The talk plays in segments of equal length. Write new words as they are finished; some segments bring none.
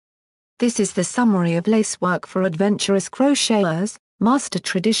This is the summary of Lacework for Adventurous Crocheters, Master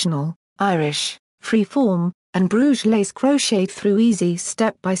Traditional, Irish, Freeform, and Bruges Lace crocheted through easy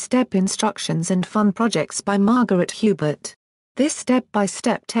step-by-step instructions and fun projects by Margaret Hubert. This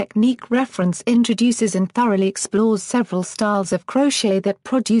step-by-step technique reference introduces and thoroughly explores several styles of crochet that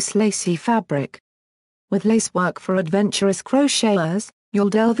produce lacy fabric. With Lacework for Adventurous Crocheters, you'll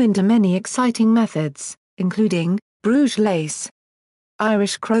delve into many exciting methods, including Bruges lace,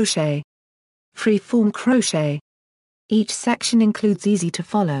 Irish crochet, Freeform crochet. Each section includes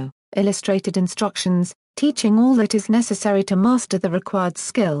easy-to-follow, illustrated instructions, teaching all that is necessary to master the required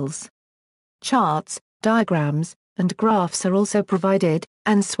skills. Charts, diagrams, and graphs are also provided,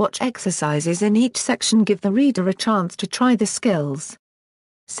 and swatch exercises in each section give the reader a chance to try the skills.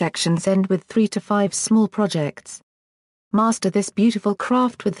 Sections end with 3 to 5 small projects. Master this beautiful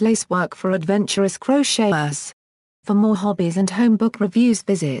craft with Lacework for Adventurous Crocheters. For more hobbies and home book reviews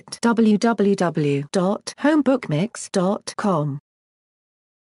visit www.homebookmix.com.